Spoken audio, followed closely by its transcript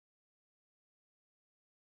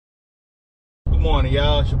morning,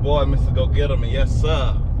 y'all. It's your boy, Mr. Go Get 'em, and yes,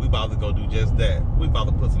 sir, we about to go do just that. We about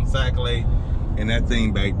to put some sacaliat in that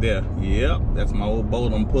thing back there. Yep, that's my old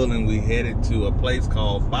boat I'm pulling. We headed to a place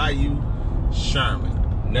called Bayou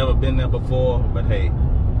Sherman. Never been there before, but hey,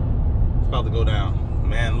 it's about to go down.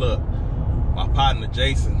 Man, look, my partner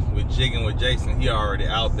Jason, with Jigging with Jason, he already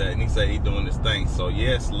out there, and he said he doing this thing. So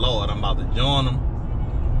yes, Lord, I'm about to join him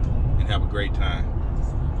and have a great time.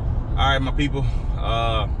 All right, my people.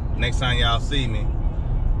 Next time y'all see me,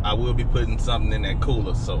 I will be putting something in that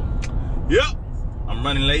cooler. So, yep, I'm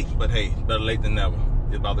running late, but hey, better late than never.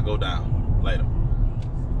 It's about to go down. Later.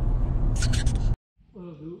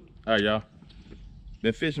 All right, y'all.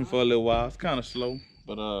 Been fishing for a little while. It's kind of slow,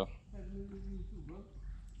 but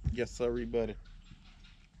yes, sorry, buddy.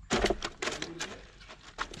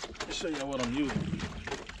 Show y'all what I'm using.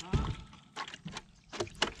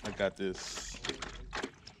 I got this.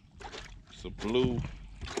 It's a blue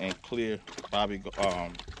and clear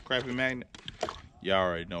crappie magnet. Y'all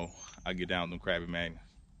already know I get down with them crappie magnets.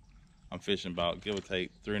 I'm fishing about, give or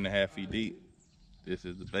take, 3.5 feet deep. This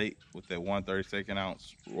is the bait with that 1/32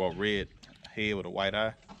 ounce raw red head with a white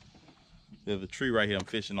eye. There's a tree right here I'm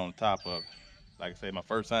fishing on the top of. Like I say, my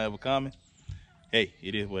first time ever coming. Hey,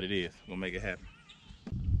 it is what it is. We'll make it happen.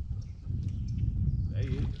 There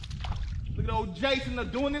he is. Look at old Jason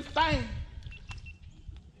doing this thing.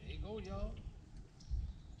 There you go, y'all.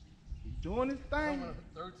 Doing his thing.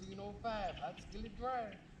 1305. I still it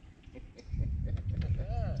dry.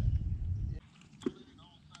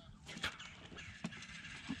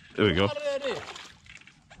 There we go.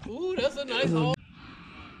 Ooh, that's a nice haul.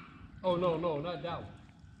 Oh no, not that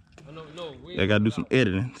one. No. I gotta do some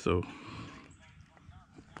editing, so.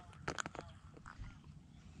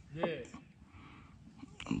 Yeah.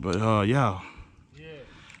 But y'all. Yeah.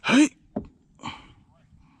 Hey.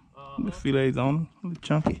 The fillets on them, a little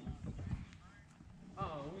chunky.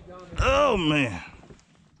 Oh man.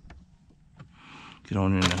 Get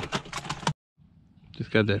on in there. Just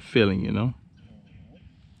got that feeling, you know.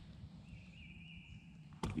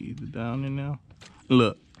 Ease it down in there.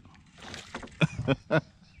 Look.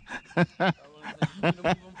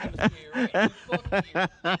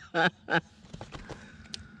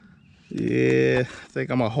 Yeah, I think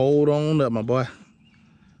I'm gonna hold on up, my boy.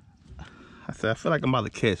 I said, I feel like I'm about to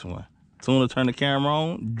catch one. Soon as I turn the camera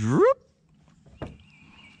on, droop.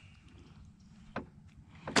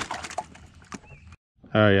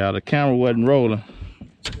 All right, y'all, the camera wasn't rolling.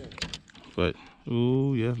 But,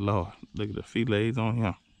 ooh, yes, Lord. Look at the fillets on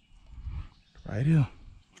here. Right here.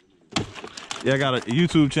 Yeah, I got a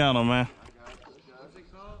YouTube channel, man.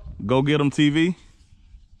 Go Get 'em TV.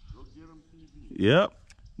 Go Get 'em TV. Yep.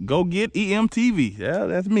 Go Get EM TV. Yeah,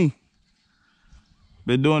 that's me.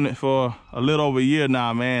 Been doing it for a little over a year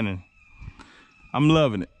now, man, and I'm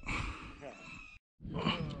loving it.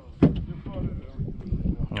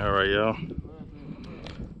 All right, y'all.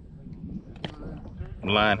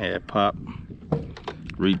 Line had popped,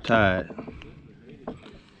 retied,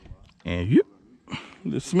 and yep,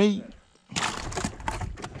 it's me.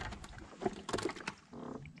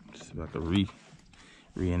 Just about to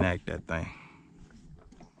reenact that thing.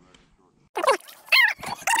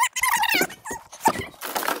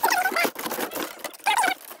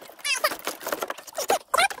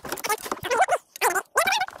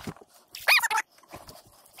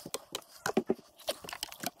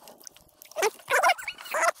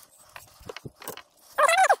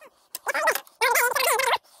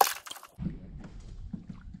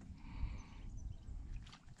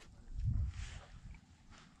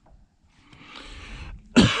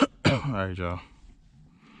 All right, y'all.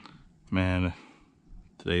 Man,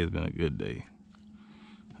 today has been a good day.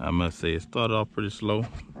 I must say, it started off pretty slow.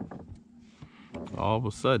 All of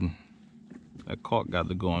a sudden, that cork got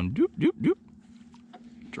to going doop, doop, doop,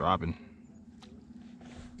 dropping.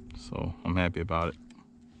 So I'm happy about it.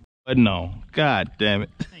 But no, god damn it.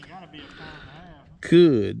 Ain't gotta be a pound and a half.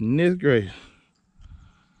 Goodness gracious.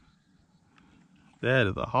 That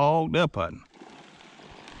is a hog there, partner.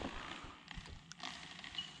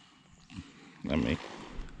 I mean,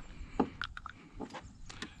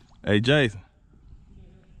 hey Jason.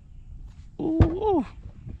 Ooh.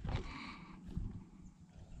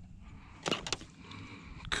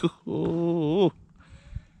 Cool.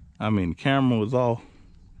 I mean, the camera was all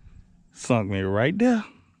sunk me right there.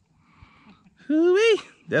 Hoo-wee.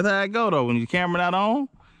 That's how I go though when your camera not on.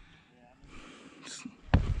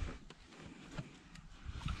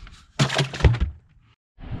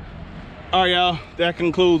 All right, y'all, that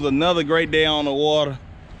concludes another great day on the water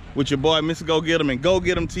with your boy, Mr. Go Get 'em and Go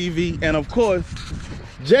Get 'em TV. And of course,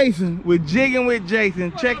 Jason with Jigging with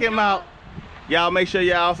Jason. Check him out. Y'all make sure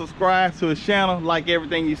y'all subscribe to his channel, like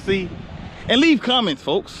everything you see, and leave comments,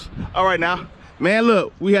 folks. All right now, man,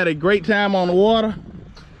 look, we had a great time on the water.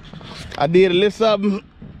 I did a little something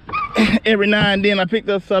every now and then. I picked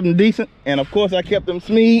up something decent, and of course I kept them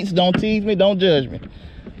Smedes. Don't tease me, don't judge me.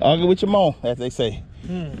 Argue with your mom, as they say.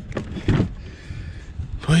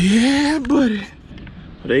 But yeah, buddy,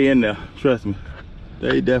 they in there, trust me.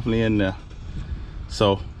 They definitely in there.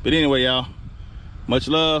 So, but anyway, y'all, much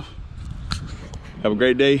love. Have a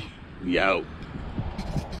great day. We out.